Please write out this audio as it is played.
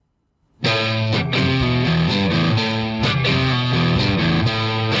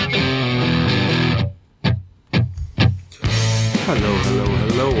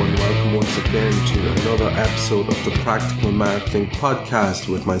once again to another episode of the Practical Marketing Podcast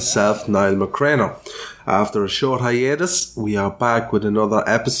with myself, Niall McCraner. After a short hiatus, we are back with another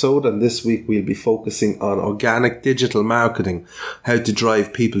episode, and this week we'll be focusing on organic digital marketing, how to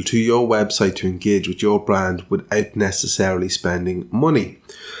drive people to your website to engage with your brand without necessarily spending money.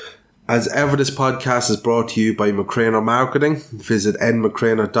 As ever, this podcast is brought to you by McCraner Marketing. Visit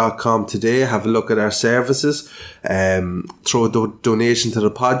edmcraner.com today, have a look at our services, throw a donation to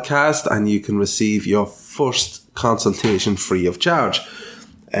the podcast, and you can receive your first consultation free of charge.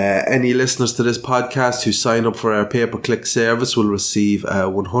 Any listeners to this podcast who sign up for our pay-per-click service will receive a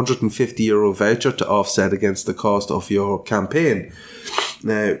 €150 voucher to offset against the cost of your campaign.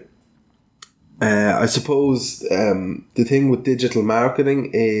 Now, I suppose the thing with digital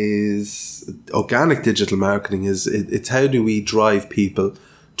marketing is, organic digital marketing is, it's how do we drive people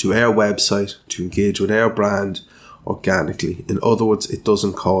to our website to engage with our brand organically. In other words, it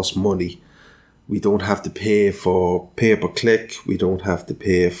doesn't cost money. We don't have to pay for pay-per-click. We don't have to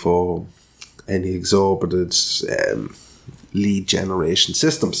pay for any exorbitant lead generation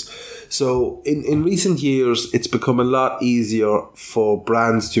systems. So in recent years, it's become a lot easier for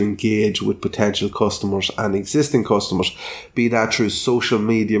brands to engage with potential customers and existing customers, be that through social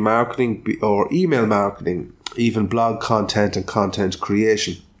media marketing or email marketing, even blog content and content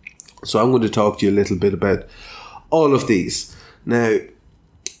creation. So I'm going to talk to you a little bit about all of these. Now,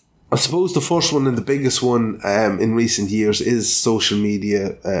 I suppose the first one and the biggest one in recent years is social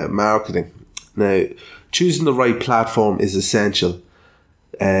media marketing. Now, choosing the right platform is essential.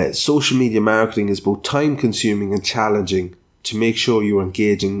 Social media marketing is both time consuming and challenging to make sure you're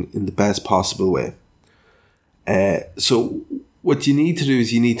engaging in the best possible way. So what you need to do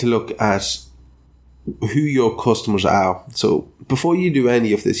is you need to look at who your customers are. So before you do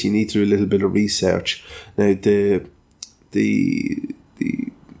any of this, you need to do a little bit of research. Now, the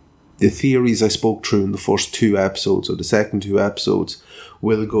theories I spoke through in the first two episodes, or the second two episodes,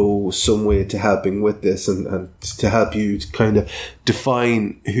 will go some way to helping with this and to help you to kind of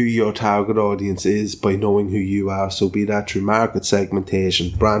define who your target audience is by knowing who you are. So be that through market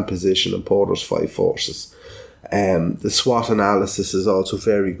segmentation, brand position, and Porter's 5 forces. The SWOT analysis is also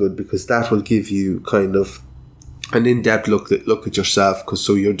very good because that will give you kind of an in-depth look at yourself, because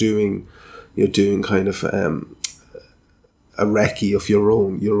so you're doing kind of a recce of your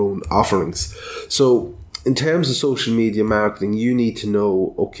own offerings. So in terms of social media marketing, you need to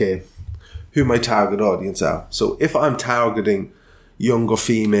know, okay, who my target audience are. So if I'm targeting younger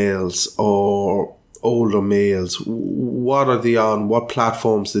females or older males, what are they on? What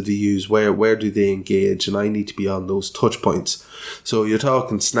platforms do they use? Where do they engage? And I need to be on those touch points. So you're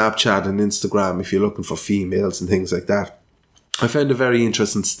talking Snapchat and Instagram if you're looking for females and things like that. I found a very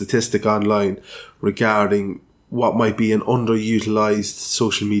interesting statistic online regarding what might be an underutilized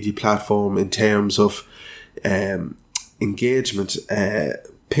social media platform in terms of engagement.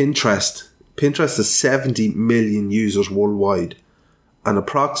 Pinterest has 70 million users worldwide, and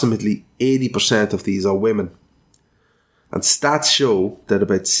approximately 80% of these are women. And stats show that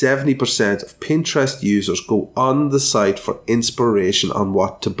about 70% of Pinterest users go on the site for inspiration on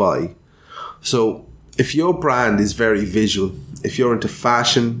what to buy. So if your brand is very visual, if you're into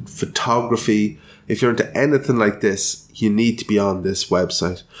fashion, photography, if you're into anything like this, you need to be on this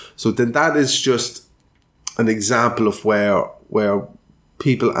website. So then that is just an example of where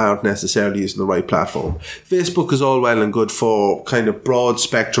people aren't necessarily using the right platform. Facebook is all well and good for kind of broad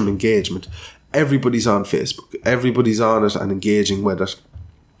spectrum engagement. Everybody's on Facebook. Everybody's on it and engaging with it.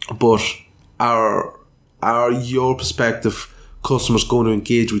 But are your prospective customers going to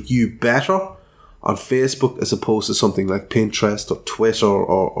engage with you better on Facebook as opposed to something like Pinterest or Twitter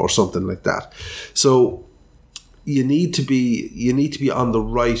or something like that? So you need to be on the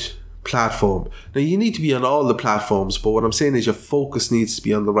right platform. Now, you need to be on all the platforms, but what I'm saying is your focus needs to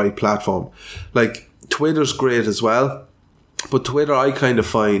be on the right platform. Like, Twitter's great as well, but Twitter I kind of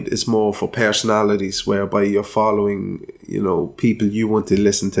find is more for personalities, whereby you're following, people you want to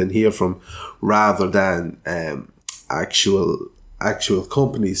listen to and hear from, rather than actual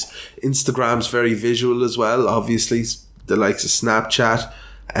companies. Instagram's very visual as well, obviously, the likes of Snapchat.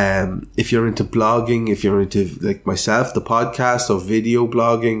 If you're into blogging, if you're into, like myself, the podcast or video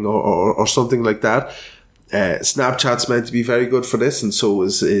blogging or something like that, Snapchat's meant to be very good for this, and so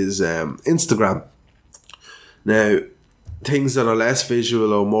is Instagram. Now, things that are less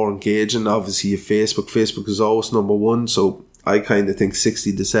visual or more engaging, obviously Facebook is always number one, so I kind of think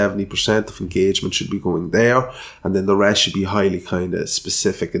 60 to 70% of engagement should be going there, and then the rest should be highly kind of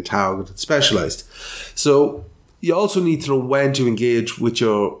specific and targeted, specialized. So you also need to know when to engage with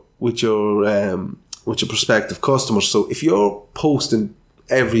your prospective customers. So if you're posting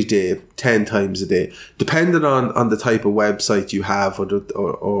every day, 10 times a day, depending on the type of website you have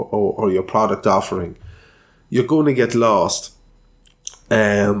or your product offering, you're going to get lost.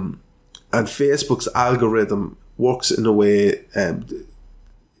 And Facebook's algorithm works in a way,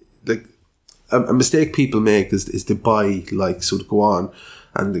 like a mistake people make is they buy likes. So to go on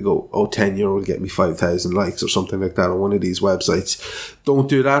and they go, oh, €10 will get me 5,000 likes or something like that on one of these websites. Don't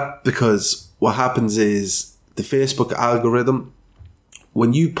do that, because what happens is the Facebook algorithm,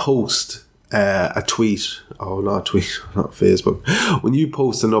 when you post not Facebook, when you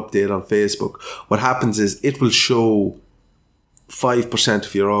post an update on Facebook, what happens is it will show 5%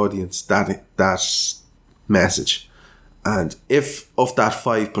 of your audience that message. And if of that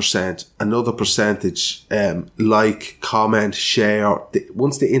 5%, another percentage like, comment, share,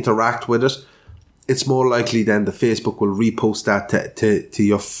 once they interact with it, it's more likely then the Facebook will repost that to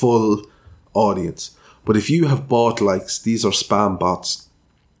your full audience. But if you have bot likes, these are spam bots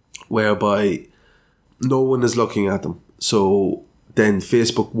whereby no one is looking at them. So then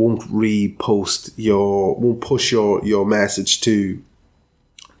Facebook won't won't push your message to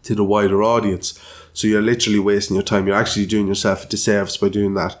the wider audience. So you're literally wasting your time. You're actually doing yourself a disservice by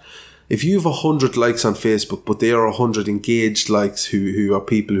doing that. If you have 100 likes on Facebook, but there are 100 engaged likes who are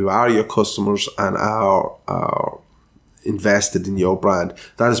people who are your customers and are invested in your brand,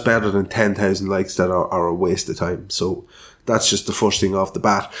 that is better than 10,000 likes that are a waste of time. So that's just the first thing off the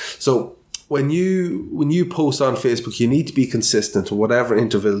bat. So when you post on Facebook, you need to be consistent to whatever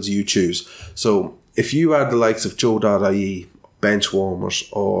intervals you choose. So if you are the likes of Joe.ie, Benchwarmers,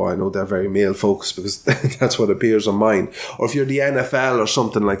 or I know they're very male focused because that's what appears on mine, or if you're the NFL or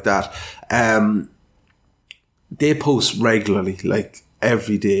something like that, they post regularly, like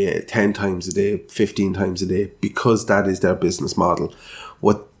every day, 10 times a day, 15 times a day, because that is their business model.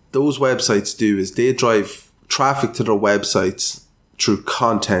 What those websites do is they drive traffic to their websites through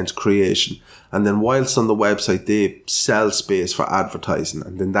content creation, and then whilst on the website they sell space for advertising,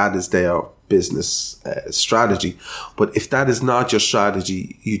 and then that is their business strategy. But if that is not your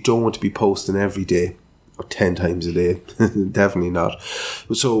strategy, you don't want to be posting every day or 10 times a day. Definitely not.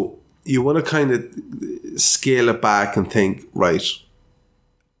 So you want to kind of scale it back and think, right,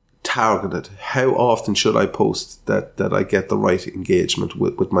 targeted. How often should I post that I get the right engagement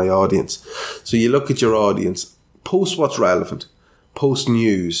with my audience? So you look at your audience, post what's relevant, post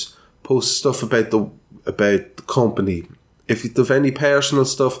news, post stuff about the company. If you have any personal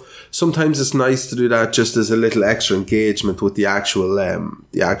stuff, sometimes it's nice to do that just as a little extra engagement with the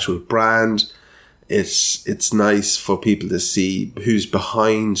actual brand. It's nice for people to see who's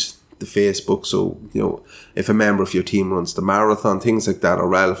behind the Facebook. So, you know, if a member of your team runs the marathon, things like that are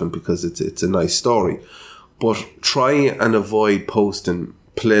relevant because it's a nice story. But try and avoid posting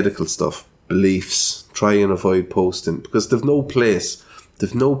political stuff, beliefs. Try and avoid posting, because they've no place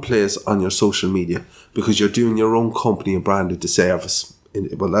on your social media, because you're doing your own company and brand a disservice.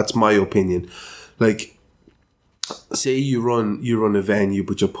 Well, that's my opinion. Like, say you run a venue,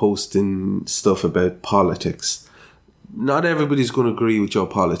 but you're posting stuff about politics. Not everybody's going to agree with your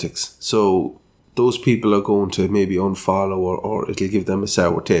politics. So those people are going to maybe unfollow or it'll give them a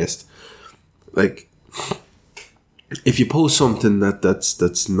sour taste. Like, if you post something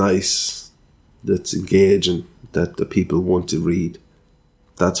that's nice, that's engaging, that the people want to read,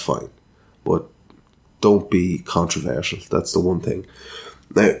 that's fine. But don't be controversial. That's the one thing.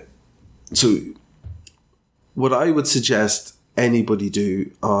 Now, so what I would suggest anybody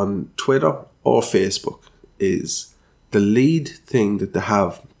do on Twitter or Facebook is the lead thing that they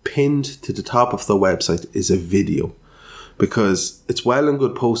have pinned to the top of their website is a video. Because it's well and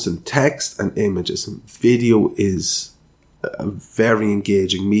good posting text and images, and video is a very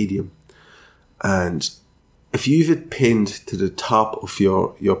engaging medium. And if you have it pinned to the top of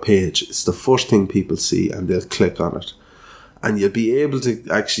your page, it's the first thing people see and they'll click on it. And you'll be able to,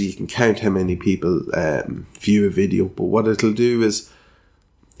 actually, you can count how many people view a video. But what it'll do is,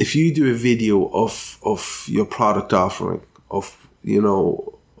 if you do a video of your product offering, of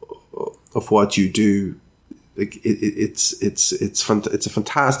what you do, like it's a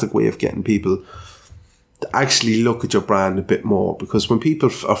fantastic way of getting people to actually look at your brand a bit more. Because when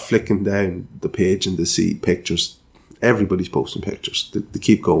people are flicking down the page and they see pictures, everybody's posting pictures. They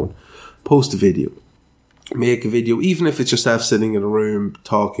keep going. Post a video. Make a video, even if it's yourself sitting in a room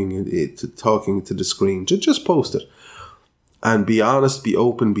talking to the screen. Just post it. And be honest, be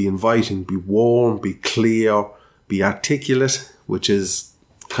open, be inviting, be warm, be clear, be articulate, which is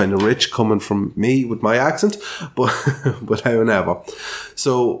kind of rich coming from me with my accent, but however.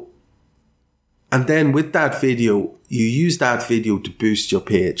 So, and then with that video, you use that video to boost your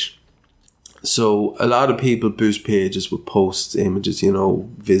page. So a lot of people boost pages with posts, images,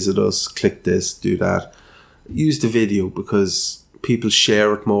 visit us, click this, do that. Use the video because people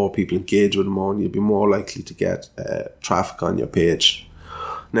share it more, people engage with it more, and you'll be more likely to get traffic on your page.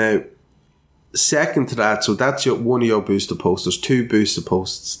 Now, second to that, so that's one of your booster posts. There's two booster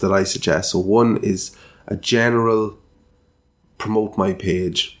posts that I suggest. So one is a general promote my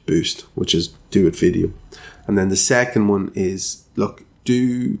page boost, which is do it video. And then the second one is, look,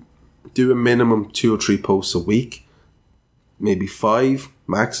 do a minimum 2 or 3 posts a week, maybe 5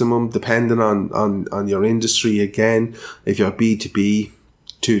 maximum, depending on your industry. Again, if you're B2B,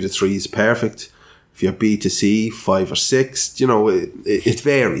 2 to 3 is perfect. If you're B2C, 5 or 6, it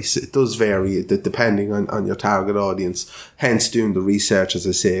varies. It does vary depending on your target audience. Hence, doing the research, as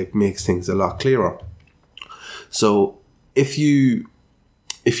I say, makes things a lot clearer. So if you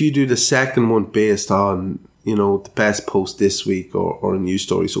do the second one based on, the best post this week or a news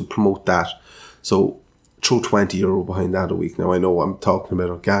story, so promote that. So throw €20 behind that a week. Now, I know I'm talking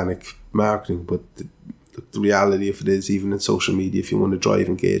about organic marketing, but the reality of it is, even in social media, if you want to drive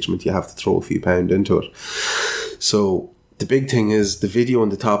engagement, you have to throw a few pounds into it. So the big thing is the video on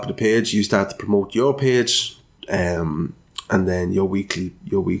the top of the page. Use that to promote your page, and then your weekly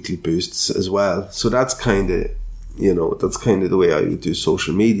boosts as well. So that's kind of the way I would do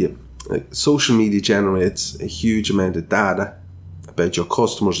social media. Like, social media generates a huge amount of data about your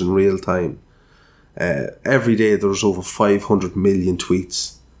customers in real time. Every day there's over 500 million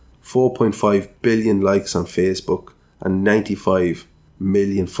tweets, 4.5 billion likes on Facebook, and 95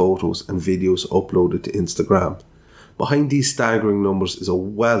 million photos and videos uploaded to Instagram. Behind these staggering numbers is a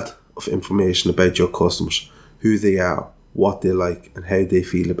wealth of information about your customers, who they are, what they like, and how they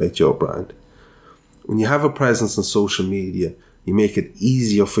feel about your brand. When you have a presence on social media, you make it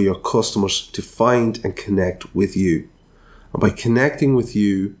easier for your customers to find and connect with you. And by connecting with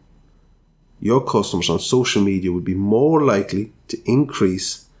you, your customers on social media would be more likely to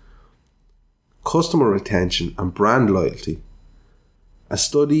increase customer retention and brand loyalty. A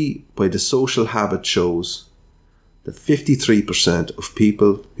study by The Social Habit shows that 53% of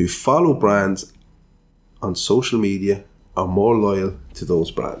people who follow brands on social media are more loyal to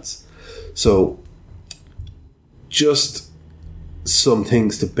those brands. So, just some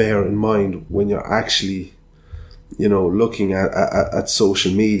things to bear in mind when you're actually, looking at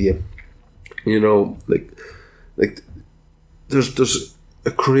social media. Like there's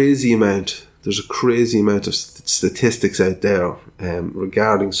a crazy amount of statistics out there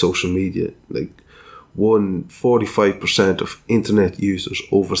regarding social media. Like 45% of internet users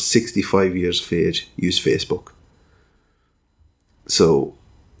over 65 years of age use Facebook. So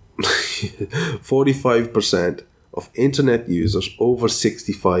 45% of internet users over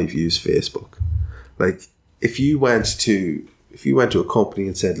 65 use Facebook. Like, if you went to a company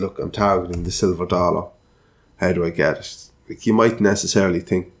and said, look, I'm targeting the silver dollar, how do I get it? Like, you might necessarily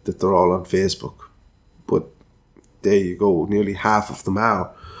think that they're all on Facebook, but there you go, nearly half of them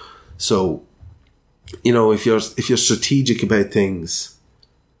are. So, if you're strategic about things,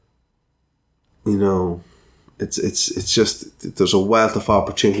 it's just, there's a wealth of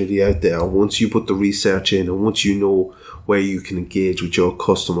opportunity out there once you put the research in, and once you know where you can engage with your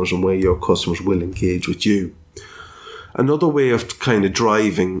customers and where your customers will engage with you. Another way of kind of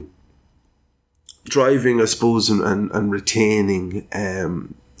driving, I suppose, and retaining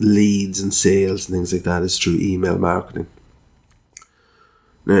leads and sales and things like that is through email marketing.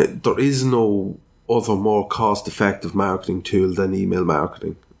 Now, there is no other more cost-effective marketing tool than email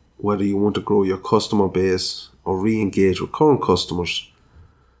marketing. Whether you want to grow your customer base or re-engage with current customers,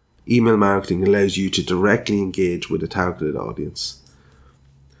 email marketing allows you to directly engage with a targeted audience.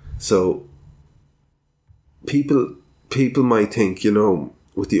 So people might think,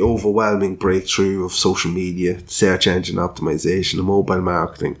 with the overwhelming breakthrough of social media, search engine optimization, and mobile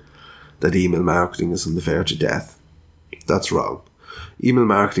marketing, that email marketing is on the verge of death. That's wrong. Email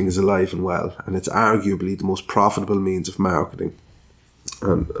marketing is alive and well, and it's arguably the most profitable means of marketing.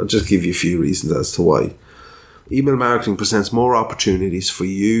 And I'll just give you a few reasons as to why. Email marketing presents more opportunities for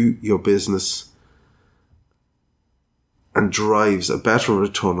you, your business, and drives a better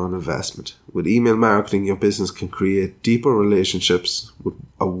return on investment. With email marketing, your business can create deeper relationships with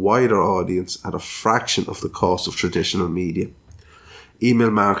a wider audience at a fraction of the cost of traditional media.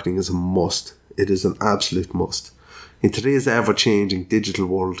 Email marketing is a must. It is an absolute must. In today's ever-changing digital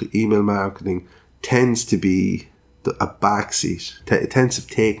world, email marketing tends to be a backseat. It tends to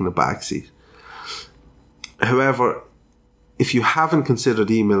have taken a backseat. However, if you haven't considered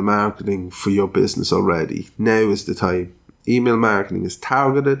email marketing for your business already, now is the time. Email marketing is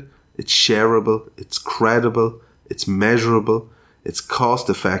targeted, it's shareable, it's credible, it's measurable, it's cost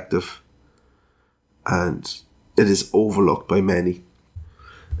effective, and it is overlooked by many.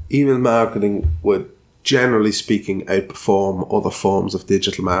 Email marketing would, generally speaking, outperform other forms of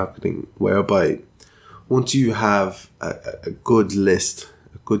digital marketing, whereby once you have a good list,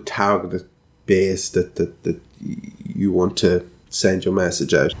 a good targeted base that you want to send your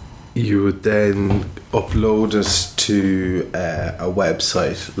message out, you would then upload it to a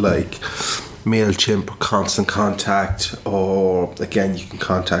website like MailChimp or Constant Contact, or again, you can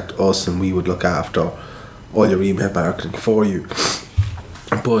contact us and we would look after all your email marketing for you.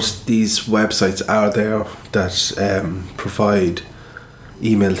 But these websites are there that provide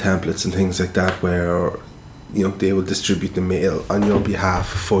email templates and things like that, where they will distribute the mail on your behalf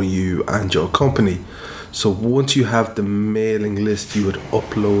for you and your company. So once you have the mailing list, you would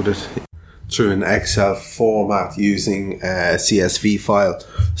upload it through an Excel format using a CSV file.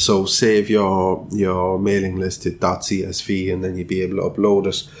 So save your mailing list to .csv, and then you'll be able to upload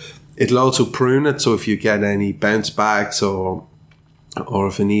it. It'll also prune it, so if you get any bounce backs or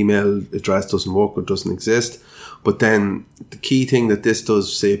if an email address doesn't work or doesn't exist. But then the key thing that this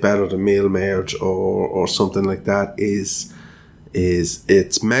does, say better than mail merge or something like that, is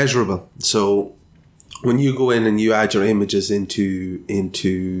it's measurable. So when you go in and you add your images into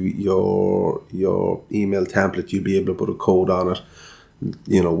your email template, you'll be able to put a code on it,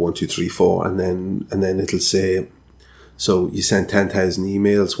 1, 2, 3, 4, and then it'll say, so you sent 10,000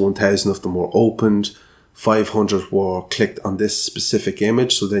 emails, 1,000 of them were opened, 500 were clicked on this specific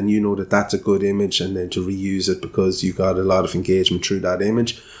image. So then you know that that's a good image, and then to reuse it because you got a lot of engagement through that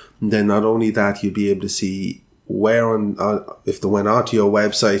image. And then not only that, you'll be able to see where if they went onto your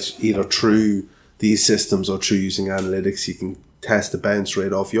website, either through these systems or through using analytics, you can test the bounce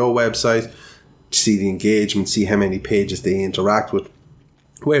rate off your website, see the engagement, see how many pages they interact with,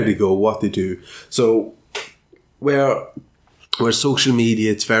 where they go, what they do. So where social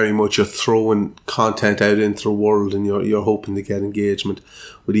media, it's very much you're throwing content out into the world and you're hoping to get engagement.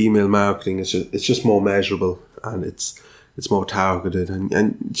 With email marketing, it's just more measurable, and it's more targeted,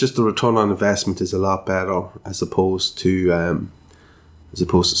 and just the return on investment is a lot better as opposed to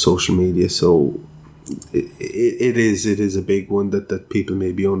social media. So it is a big one that people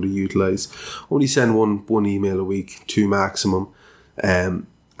may be underutilized. Only send one email a week, 2 maximum.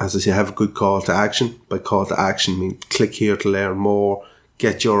 As I say, have a good call to action. By call to action, I mean click here to learn more,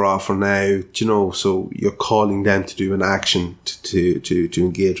 get your offer now. So you're calling them to do an action to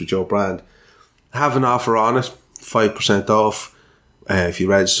engage with your brand. Have an offer on it, 5% off if you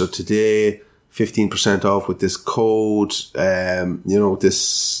register today, 15% off with this code. So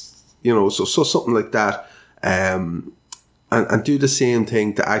something like that. And do the same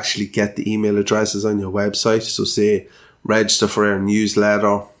thing to actually get the email addresses on your website. So say, register for our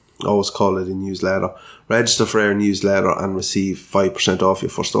newsletter. Always call it a newsletter. Register for our newsletter and receive 5% off your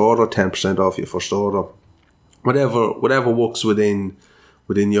first order, 10% off your first order. Whatever works within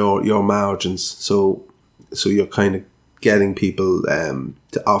your margins. So you're kind of getting people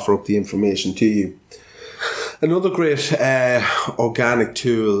to offer up the information to you. Another great organic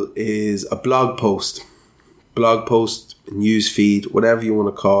tool is a blog post. Blog post, news feed, whatever you want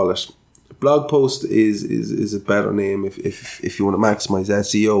to call it. Blog post is a better name if you want to maximize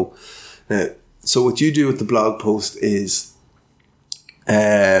SEO. Now, so what you do with the blog post is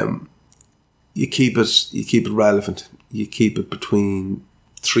you keep it relevant. You keep it between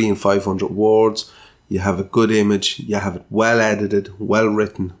 300 and 500 words. You have a good image. You have it well edited, well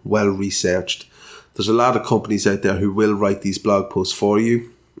written, well researched. There's a lot of companies out there who will write these blog posts for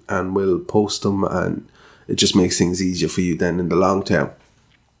you and will post them, and it just makes things easier for you then in the long term.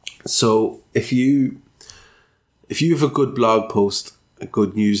 So if you have a good blog post, a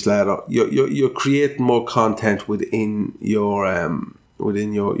good newsletter, you're creating more content within your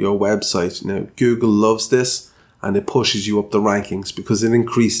website. Now Google loves this, and it pushes you up the rankings because it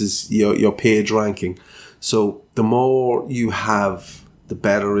increases your page ranking. So the more you have, the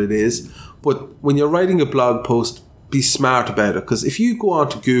better it is. But when you're writing a blog post, be smart about it, because if you go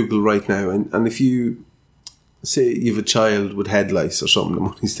onto Google right now and if you say you have a child with head lice or something, I'm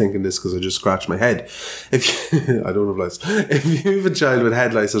only thinking this because I just scratched my head. If I don't have lice. If you have a child with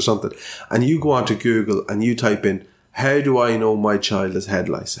head lice or something, and you go onto Google and you type in, how do I know my child has head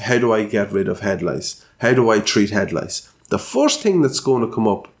lice? How do I get rid of head lice? How do I treat head lice? The first thing that's going to come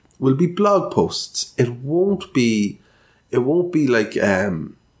up will be blog posts. It won't be like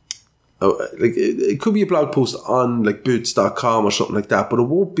it could be a blog post on like boots.com or something like that, but it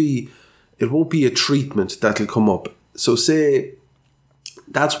won't be a treatment that'll come up. So say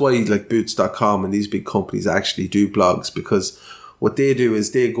that's why like boots.com and these big companies actually do blogs, because what they do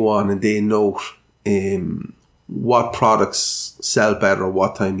is they go on and they note what products sell better at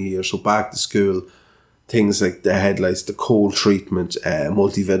what time of year. So back to school, things like the headlights, the cold treatment,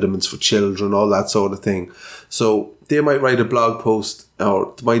 multivitamins for children, all that sort of thing. So they might write a blog post,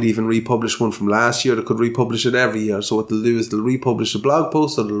 or they might even republish one from last year. They could republish it every year. So what they'll do is they'll republish a blog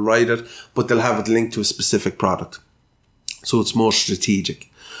post, or they'll write it, but they'll have it linked to a specific product. So it's more strategic.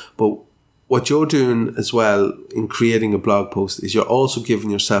 But what you're doing as well in creating a blog post is you're also giving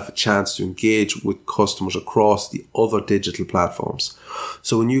yourself a chance to engage with customers across the other digital platforms.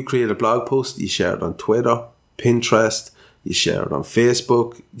 So when you create a blog post, you share it on Twitter, Pinterest, you share it on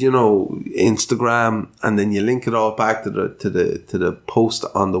Facebook, Instagram, and then you link it all back to the post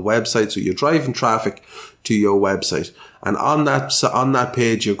on the website. So you're driving traffic to your website, and on that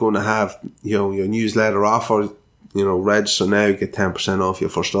page you're going to have your newsletter offer. Register now, you get 10% off your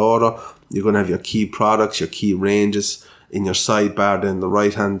first order. You're going to have your key products, your key ranges in your sidebar, then the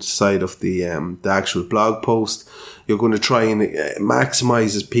right-hand side of the actual blog post. You're going to try and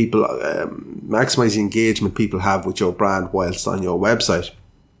maximize the engagement people have with your brand whilst on your website.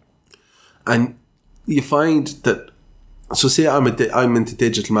 And you find that, so say I'm into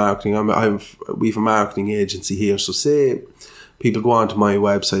digital marketing. We have a marketing agency here. So say people go onto my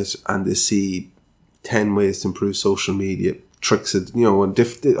website and they see 10 ways to improve social media, tricks, and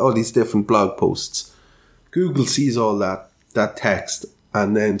all these different blog posts. Google sees all that text,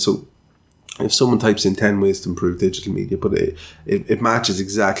 and then so if someone types in 10 ways to improve digital media, but it matches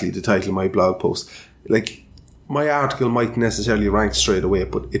exactly the title of my blog post. Like, my article might necessarily rank straight away,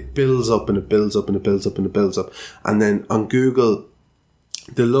 but it builds up and it builds up and it builds up and it builds up. And then on Google,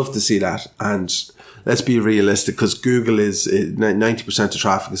 they love to see that. And let's be realistic, because Google is 90% of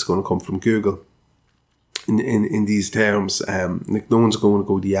traffic is going to come from Google. In these terms, like, no one's going to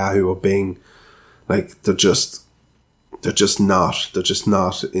go to Yahoo or Bing. Like, they're just not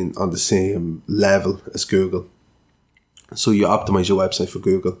on the same level as Google. So you optimize your website for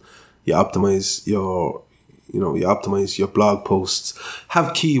Google. You optimize your blog posts.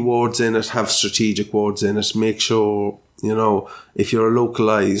 Have keywords in it. Have strategic words in it. Make sure, if you're a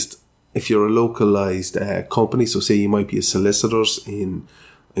localized company. So say you might be a solicitors in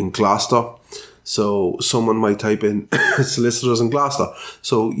Gloucester. So someone might type in solicitors in Gloucester.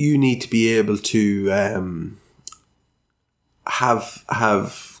 So you need to be able to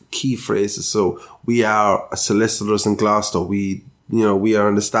have key phrases. So we are a solicitors in Gloucester. We are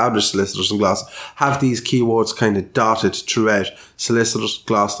an established solicitors in Gloucester. Have these keywords kind of dotted throughout. Solicitors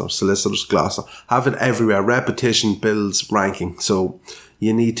Gloucester, solicitors Gloucester. Have it everywhere. Repetition builds ranking. So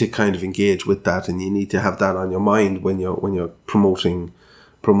you need to kind of engage with that, and you need to have that on your mind when you're promoting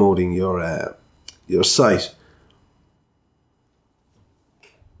your site.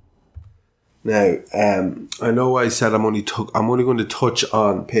 Now, I know I said I'm only going to touch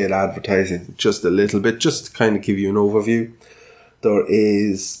on paid advertising just a little bit, just to kind of give you an overview. There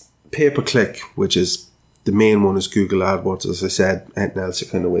is pay-per-click, which is the main one, is Google AdWords. As I said, anything else you're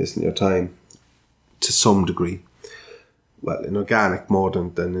kind of wasting your time to some degree. Well, in organic more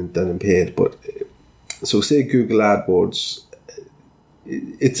than in paid. But so say Google AdWords,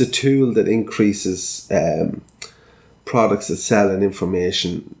 it's a tool that increases products that sell and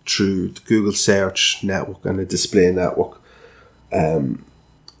information through the Google search network and the display network. In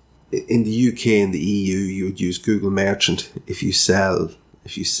the UK and the EU, you would use Google Merchant if you sell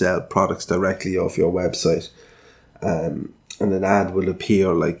products directly off your website. And an ad will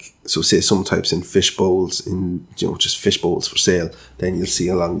appear, like, so say someone types in fish bowls, just fish bowls for sale, then you'll see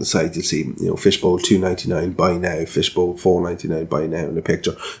along the side, you'll see, fish bowl $2.99 buy now, fish bowl $4.99 buy now in the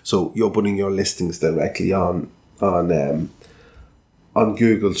picture. So you're putting your listings directly on Google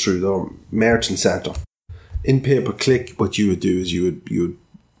through the Merchant Center. In pay-per-click, what you would do is you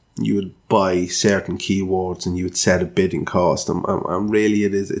would buy certain keywords and you would set a bidding cost, and really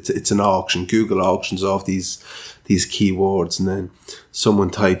it's an auction. Google auctions off these keywords, and then someone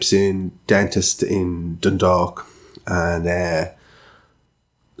types in dentist in Dundalk, and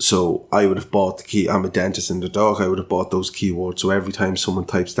so I would have bought the key. I'm a dentist in Dundalk. I would have bought those keywords. So every time someone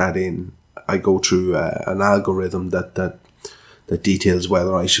types that in, I go through an algorithm that details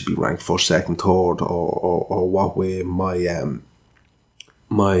whether I should be ranked first, second, third, or what way my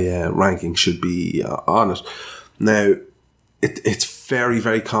ranking should be on it. Now, it's very,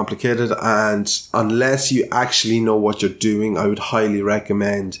 very complicated, and unless you actually know what you're doing, I would highly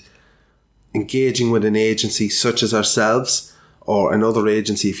recommend engaging with an agency such as ourselves, or another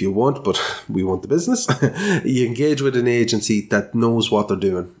agency if you want, but we want the business. You engage with an agency that knows what they're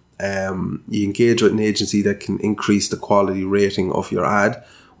doing. You engage with an agency that can increase the quality rating of your ad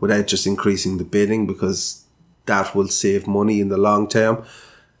without just increasing the bidding, because that will save money in the long term.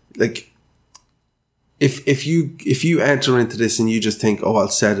 Like, if you enter into this and you just think, oh, I'll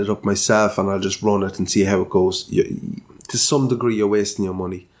set it up myself and I'll just run it and see how it goes, to some degree you're wasting your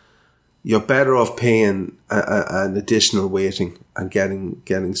money. You're better off paying an additional weighting and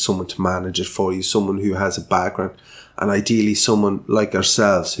getting someone to manage it for you, someone who has a background, and ideally someone like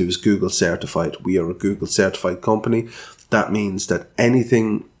ourselves who is Google certified. We are a Google certified company. That means that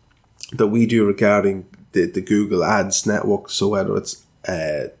anything that we do regarding the Google Ads network, so whether it's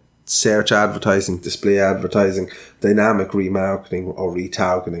search advertising, display advertising, dynamic remarketing or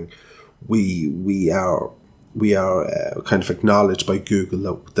retargeting, we are kind of acknowledged by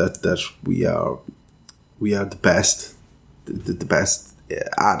Google that we are the best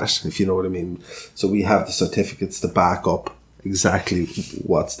at it, if you know what I mean. So we have the certificates to back up exactly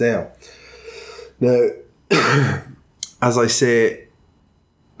what's there. Now, as I say,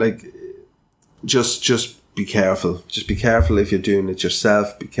 like, just be careful. Just be careful if you're doing it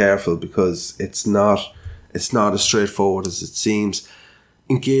yourself. Be careful, because it's not as straightforward as it seems.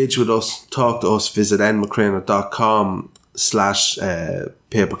 Engage with us, talk to us, visit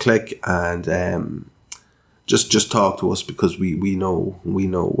enmcraner.com/pay-per-click and just talk to us, because we know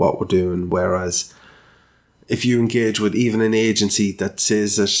what we're doing. Whereas if you engage with even an agency that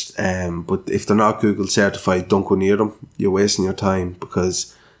says it, but if they're not Google certified, don't go near them. You're wasting your time,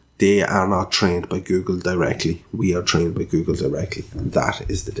 because they are not trained by Google directly. We are trained by Google directly, and that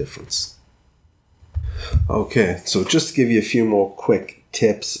is the difference. Okay, so just to give you a few more quick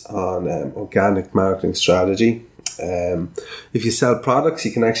tips on organic marketing strategy. If you sell products,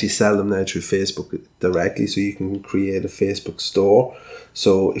 you can actually sell them now through Facebook directly, so you can create a Facebook store.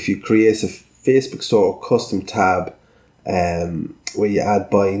 So if you create a Facebook store custom tab where you add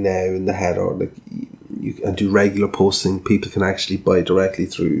buy now in the header, like and do regular posting, people can actually buy directly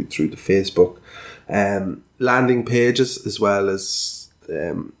through the Facebook. Landing pages, as well as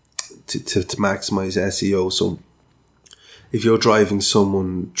to maximize SEO. So if you're driving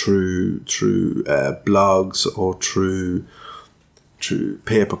someone through blogs or through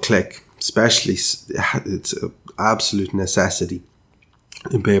pay-per-click, especially, it's an absolute necessity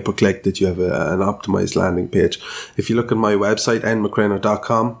in pay-per-click that you have an optimized landing page. If you look at my website,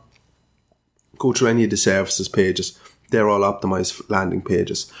 enmcraner.com, go through any of the services pages. They're all optimized landing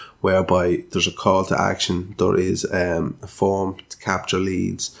pages, whereby there's a call to action, there is a form to capture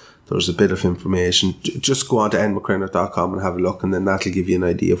leads, there's a bit of information. Just go on to enmcraner.com and have a look, and then that'll give you an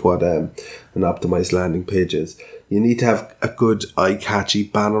idea of what an optimized landing page is. You need to have a good eye-catchy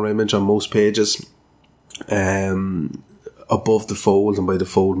banner image on most pages above the fold, and by the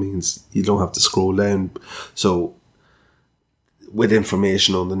fold means you don't have to scroll down. So with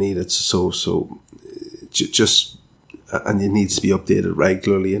information underneath it, so just, and it needs to be updated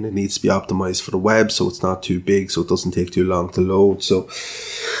regularly, and it needs to be optimized for the web, so it's not too big, so it doesn't take too long to load. So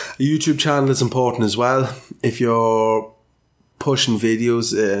a YouTube channel is important as well. If you're pushing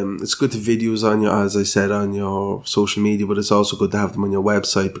videos, it's good to videos on your, as I said, on your social media, but it's also good to have them on your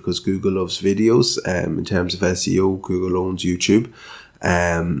website, because Google loves videos. In terms of SEO, Google owns YouTube.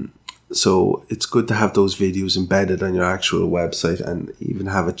 So it's good to have those videos embedded on your actual website, and even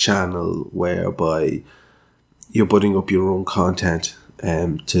have a channel whereby you're putting up your own content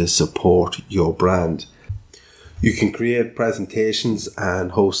to support your brand. You can create presentations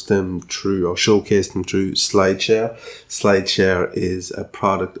and host them through, or showcase them through SlideShare. SlideShare is a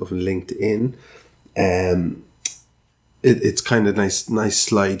product of LinkedIn. It's kind of nice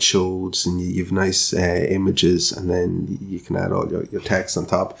slideshows, and you have nice images, and then you can add all your text on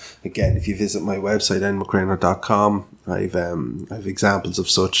top. Again, if you visit my website, enmcraner.com, I've examples of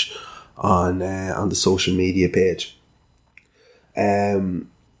such on the social media page.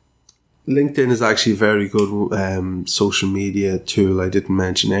 LinkedIn is actually a very good social media tool I didn't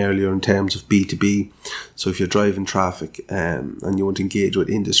mention earlier in terms of B2B. So if you're driving traffic and you want to engage with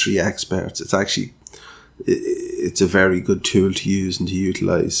industry experts, it's a very good tool to use and to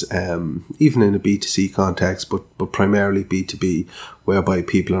utilize, even in a B2C context, but primarily B2B, whereby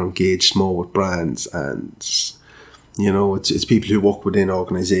people are engaged more with brands, and it's people who work within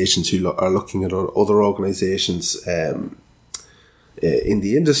organizations who are looking at other organizations in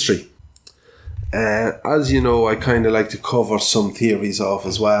the industry. As you know, I kind of like to cover some theories off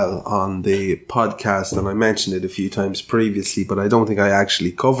as well on the podcast, and I mentioned it a few times previously, but I don't think I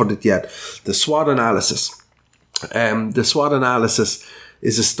actually covered it yet. The SWOT analysis. The SWOT analysis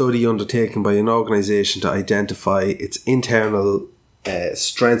is a study undertaken by an organization to identify its internal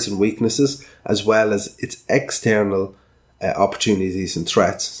strengths and weaknesses, as well as its external opportunities and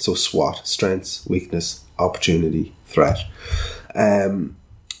threats. So SWOT, strengths, weakness, opportunity, threat.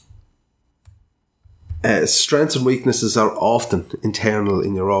 Strengths and weaknesses are often internal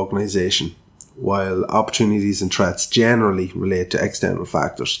in your organization, while opportunities and threats generally relate to external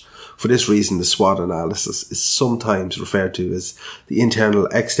factors. For this reason, the SWOT analysis is sometimes referred to as the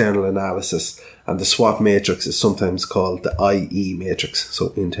internal-external analysis, and the SWOT matrix is sometimes called the IE matrix,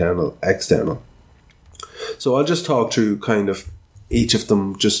 so internal-external. So I'll just talk through kind of each of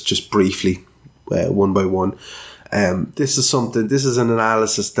them just briefly, one by one. This is an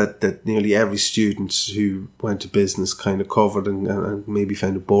analysis that nearly every student who went to business kind of covered and maybe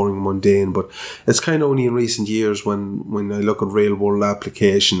found it boring and mundane, but it's kind of only in recent years when I look at real world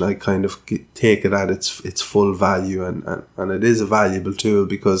application, I kind of take it at its full value, and it is a valuable tool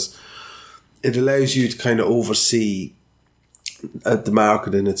because it allows you to kind of oversee the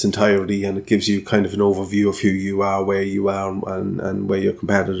market in its entirety, and it gives you kind of an overview of who you are, where you are, and where your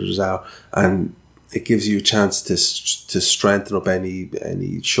competitors are, and it gives you a chance to strengthen up any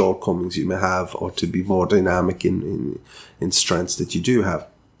shortcomings you may have, or to be more dynamic in strengths that you do have.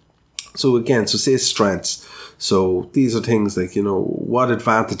 So say strengths. So these are things like, what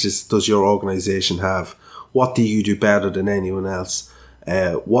advantages does your organization have? What do you do better than anyone else?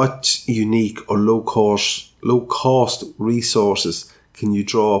 What unique or low cost resources can you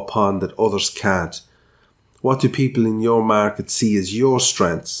draw upon that others can't? What do people in your market see as your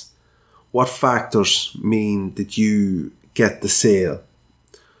strengths? What factors mean that you get the sale?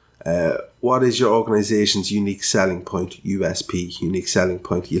 What is your organization's unique selling point? USP, unique selling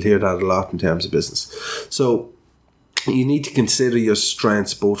point. You'll hear that a lot in terms of business. So you need to consider your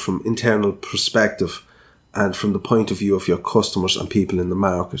strengths both from internal perspective and from the point of view of your customers and people in the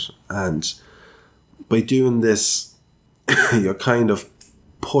market. And by doing this, you're kind of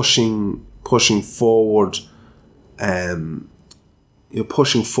pushing forward. You're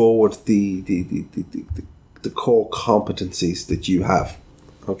pushing forward the core competencies that you have,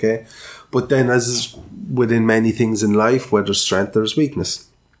 okay? But then, as is within many things in life, where there's strength, there's weakness.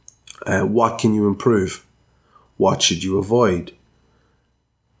 What can you improve? What should you avoid?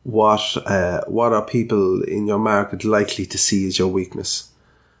 What are people in your market likely to see as your weakness?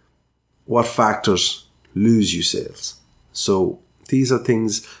 What factors lose you sales? So these are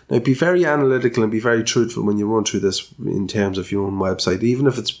things. Now, be very analytical and be very truthful when you run through this in terms of your own website. Even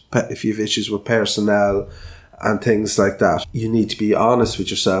if you have issues with personnel and things like that, you need to be honest with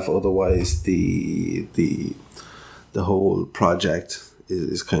yourself. Otherwise, the whole project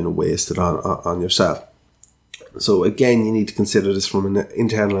is kind of wasted on yourself. So again, you need to consider this from an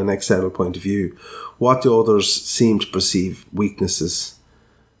internal and external point of view. What do others seem to perceive weaknesses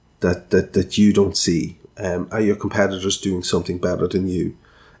that you don't see? Are your competitors doing something better than you?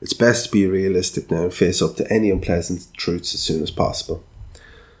 It's best to be realistic now and face up to any unpleasant truths as soon as possible.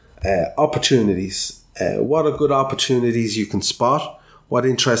 Opportunities. What are good opportunities you can spot? What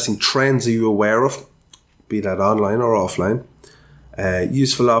interesting trends are you aware of, be that online or offline?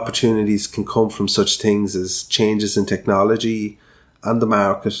 Useful opportunities can come from such things as changes in technology and the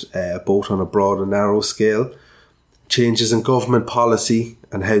market, both on a broad and narrow scale, changes in government policy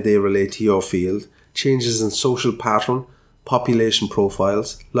and how they relate to your field, changes in social pattern, population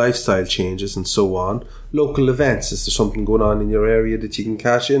profiles, lifestyle changes, and so on. Local events. Is there something going on in your area that you can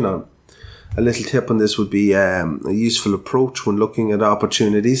cash in on? A little tip on this would be a useful approach when looking at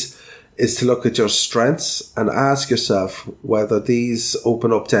opportunities is to look at your strengths and ask yourself whether these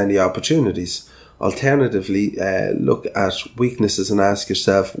open up to any opportunities. Alternatively, look at weaknesses and ask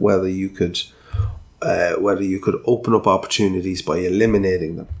yourself whether you could open up opportunities by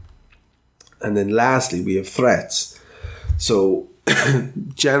eliminating them. And then lastly, we have threats. So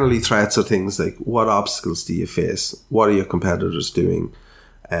generally threats are things like, what obstacles do you face? What are your competitors doing?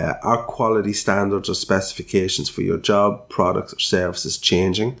 Are quality standards or specifications for your job, products or services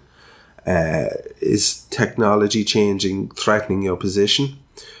changing? Is technology changing, threatening your position?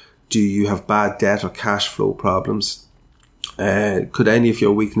 Do you have bad debt or cash flow problems? Could any of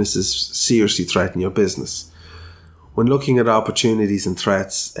your weaknesses seriously threaten your business? When looking at opportunities and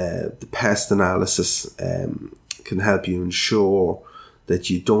threats, the pest analysis can help you ensure that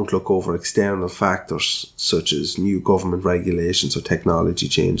you don't look over external factors such as new government regulations or technology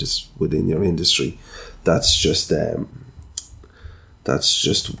changes within your industry. That's just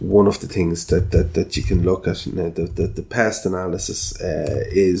one of the things that you can look at. Now, the pest analysis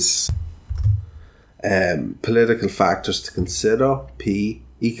is political factors to consider, P,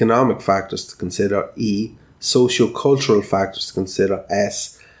 economic factors to consider, E, socio-cultural factors to consider,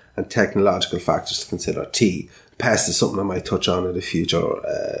 S, and technological factors to consider, T. Pest is something I might touch on in the future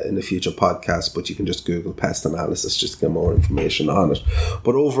podcast, but you can just Google pest analysis just to get more information on it.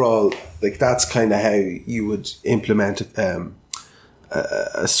 But overall, that's kind of how you would implement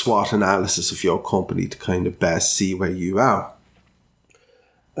a SWOT analysis of your company to kind of best see where you are.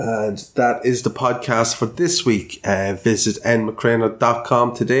 And that is the podcast for this week. Visit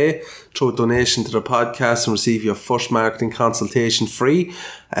nmcraner.com today. Throw a donation to the podcast and receive your first marketing consultation free.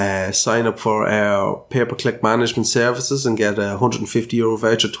 Sign up for our pay-per-click management services and get a €150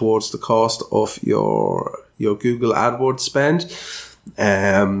 voucher towards the cost of your Google AdWords spend.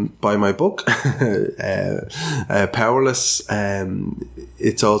 Buy my book, Powerless.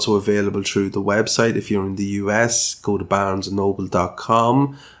 It's also available through the website. If you're in the US, go to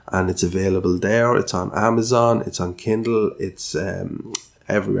barnesandnoble.com and it's available there. It's on Amazon, it's on Kindle, it's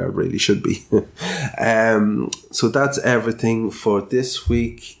everywhere it really should be. So that's everything for this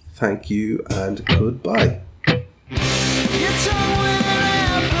week. Thank you and goodbye.